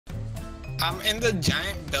I'm in the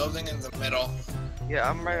giant building in the middle. Yeah,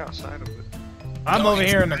 I'm right outside of it. I'm over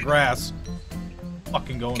here in the grass.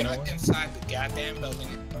 Fucking going Get nowhere. inside the goddamn building.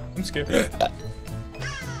 I'm scared.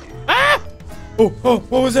 Ah! Oh,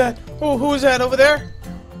 what was that? Oh, who was that over there?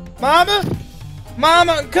 Mama?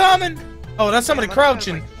 Mama, I'm coming! Oh, that's somebody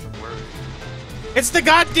crouching. It's the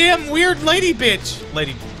goddamn weird lady bitch.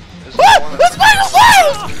 Lady. Ah! That's Michael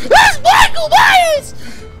Myers! That's Michael Myers!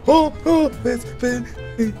 Oh,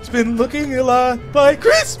 it's been looking a lot like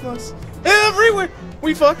Christmas. Everywhere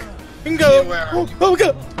we fuck and go. Oh,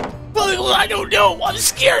 God. Oh, I don't know. I'm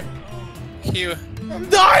scared. Hugh. I'm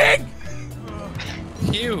dying.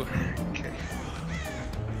 Hugh.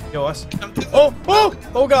 Yo, us. Oh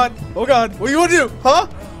God. Oh God. What do you want to do? Huh?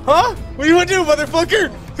 What do you want to do,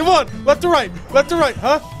 motherfucker? Come on. Left to right. Left to right.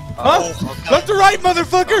 Huh? Okay. Left to right,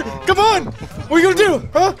 motherfucker. Come on. What are you gonna do?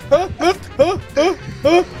 Left.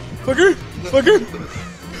 Fucker.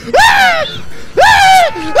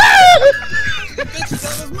 That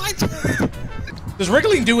was my turn. Does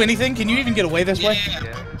wriggling do anything? Can you even get away this way? Yeah.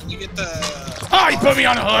 You get the. Ah, he put me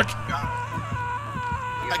on a hook.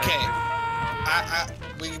 Okay.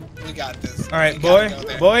 We got this. All right,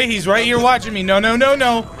 boy, he's right here watching me. No.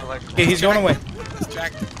 Okay, he's going away.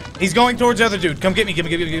 Distracted. He's going towards the other dude. Come get me. Give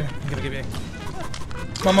me.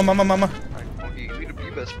 Mama.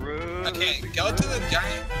 Okay, go to the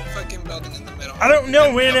giant fucking building in the middle. I don't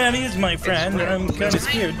know where that is, my friend. I'm kind of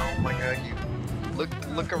scared. Oh my God, you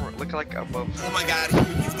look like above. Oh my God,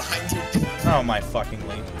 he's behind you. Oh my fucking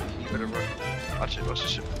lane. You better run. Watch this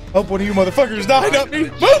shit. Oh, one of you motherfuckers died up me.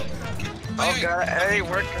 Move! Oh God, hey,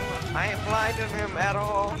 we're coming. I ain't blinding him at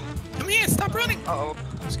all. Come here, stop running. Uh-oh.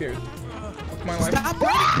 I'm scared. Fuck my life. Stop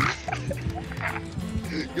running.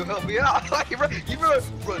 You help me out. You run.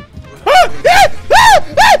 Fuck.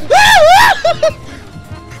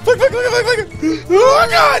 Oh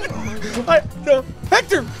God! No.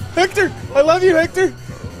 Hector! I love you, Hector!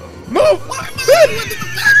 Move!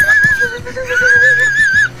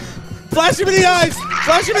 Flash him in the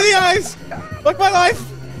eyes! Fuck my life!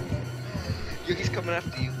 Yo, he's coming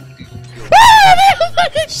after you.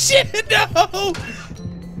 Fucking shit, no!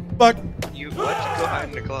 Fuck. You what? Go hide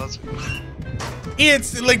in the closet. He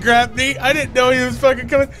instantly grabbed me. I didn't know he was fucking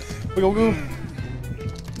coming. We go. Oh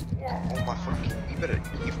my fucking. You better.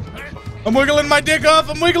 I'm wiggling my dick off.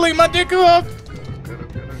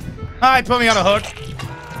 Hi, put me on a hook.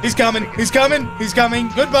 He's coming.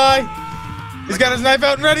 Goodbye. He's got his knife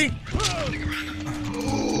out and ready.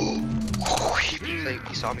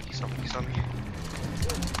 He saw me.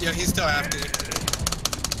 Yo, he's still after you.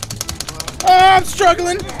 Oh, I'm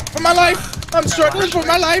struggling for my life. I'll pick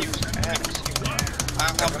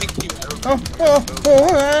you up.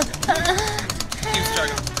 He's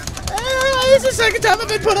struggling. This is the second time I've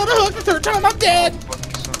been put on a hook. The third time I'm dead.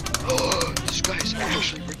 This guy's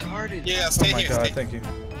actually retarded. Yeah, stay here. Oh my God, thank you.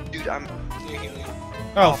 Dude, I'm.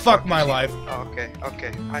 Oh, fuck my life. Oh,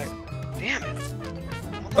 okay. Damn it.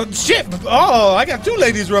 Oh, shit! Oh, I got two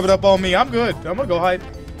ladies rubbing up on me. I'm good. I'm gonna go hide.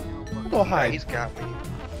 He's got me.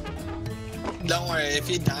 Don't worry, if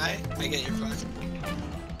you die, I get your flash.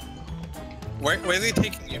 Where's he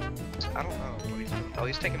taking you? I don't know what he's doing. Oh,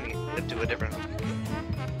 he's taking me into a different.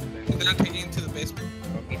 He's not taking you to the basement.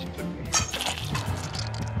 Oh, he just took me.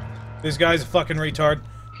 This guy's a fucking retard.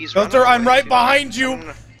 He's Filter, I'm right behind you.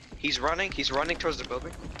 No. He's running towards the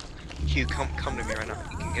building. Hugh, come to me right now.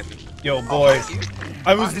 You can get me. Yo, boy.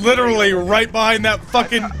 I was literally right behind that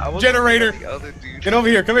fucking generator. Get over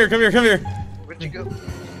here. Come here. Where'd you go?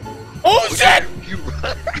 Oh, shit! You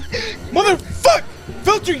run. Motherfuck!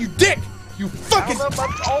 Filter, you dick! You fucking.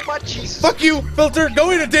 Oh my Jesus. Fuck you, Filter. Go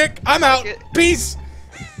in a dick. I'm out. Peace.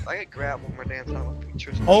 I get grabbed one more damn time.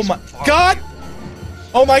 Oh my God!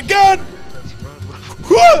 Oh my God!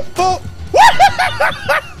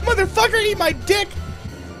 Motherfucker, eat my dick!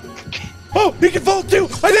 Oh, he can vault too!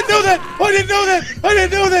 I didn't know that! I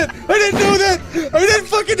didn't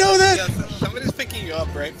fucking know that! Yeah, somebody's picking you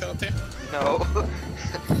up, right, Filter? No.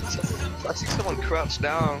 I see someone crouched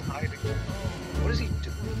down, hiding. What is he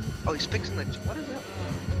doing? Oh, he's fixing the. What is that?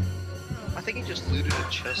 I think he just looted a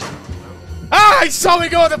chest. Ah! I saw me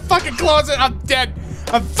go in the fucking closet! I'm dead!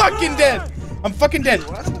 I'm fucking dead!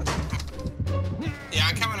 What? Yeah,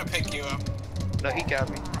 I'm coming to pick you up. No, he got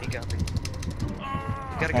me. You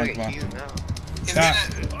gotta go get Hugh now. He's gonna.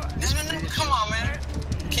 No, come on, man.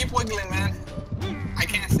 Keep wiggling, man. I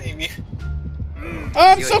can't save you.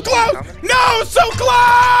 I'm so close! No, so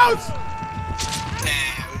close!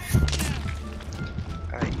 Damn.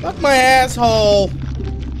 Fuck my asshole!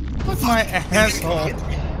 Fuck my asshole!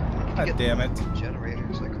 God damn it!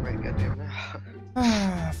 Generators like right goddamn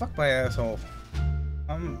now. Fuck my asshole.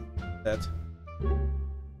 I'm That.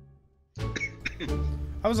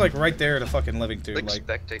 I was like right there at a fucking living too. Like Like.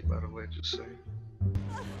 spectate, by the way, just saying.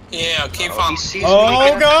 Yeah, keep Oh, on. he sees me Oh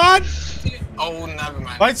again. God! Oh, never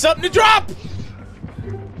mind. Find something to drop.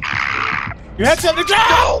 You had something to drop.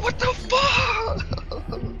 No, what the fuck?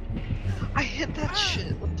 I hit that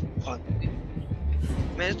shit. What the fuck?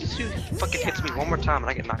 Man, this dude fucking hits me one more time and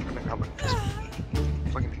I get knocked on the ground. I'm pissed.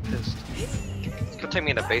 I'm fucking pissed. It's gonna take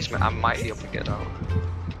me in the basement. I might be able to get out.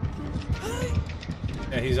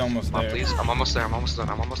 Yeah, he's almost Come on, there. please. I'm almost there. I'm almost done.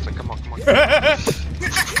 I'm almost done. Come on, come on. Yo,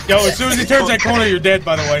 as soon as he turns that corner, you're dead.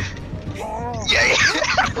 By the way. Yeah.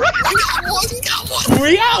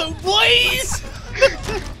 We out, boys.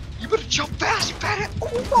 You better jump fast, you better.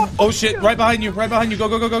 Oh shit! Right behind you! Right behind you! Go!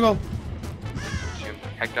 Go! Go! Go! Go!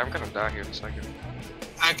 Hector, I'm gonna die here in a second.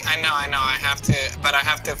 I know. I have to, but I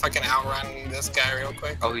have to fucking outrun this guy real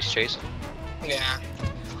quick. Oh, he's chasing. Yeah.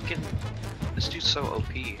 Fucking, this dude's so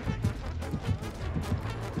OP.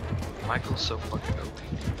 Michael's so fucking OP.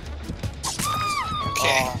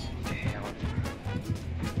 Okay. Oh, damn.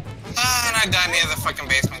 And I died near the fucking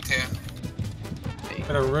basement too.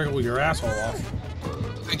 Better wriggle your asshole off.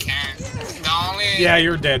 I can't. The only. Yeah,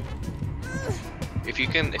 you're dead. If you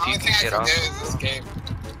can Only thing I get can off, do is escape.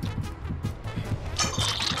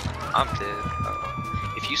 I'm dead.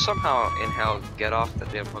 If you somehow inhale, get off the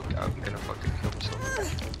damn hook, I'm gonna fucking kill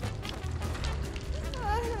myself.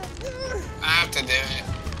 I have to do it.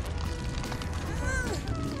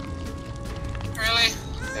 Really?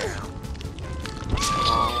 Damn.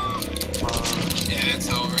 Yeah, it's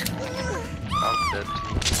over. I'm dead.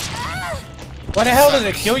 Why the hell did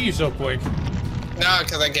it kill you so quick? No,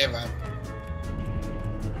 because I gave up.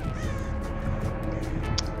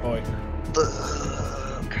 Boy.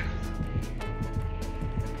 Fuck.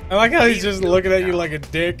 I like how he's just looking at you like a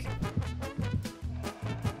dick.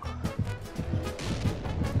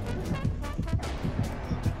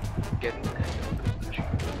 Getting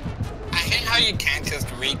I hate how you can't just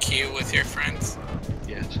re-queue with your friends.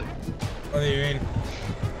 yeah, so What do you mean?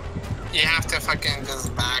 You have to fucking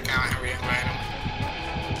just back out and re-invite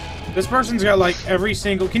them. This person's got like every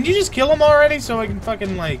single. Can you just kill him already so I can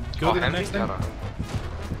fucking like go to the Henry's next thing? got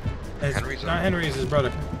It's Henry's not on. Henry, it's his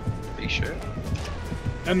brother. Are you sure?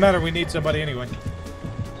 Doesn't matter. We need somebody anyway.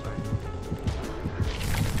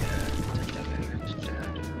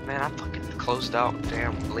 Man, I fucking closed out.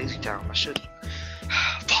 Damn, Lazy Town. I should.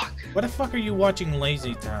 Fuck. What the fuck are you watching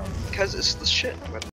Lazy Town? Because it's the shit.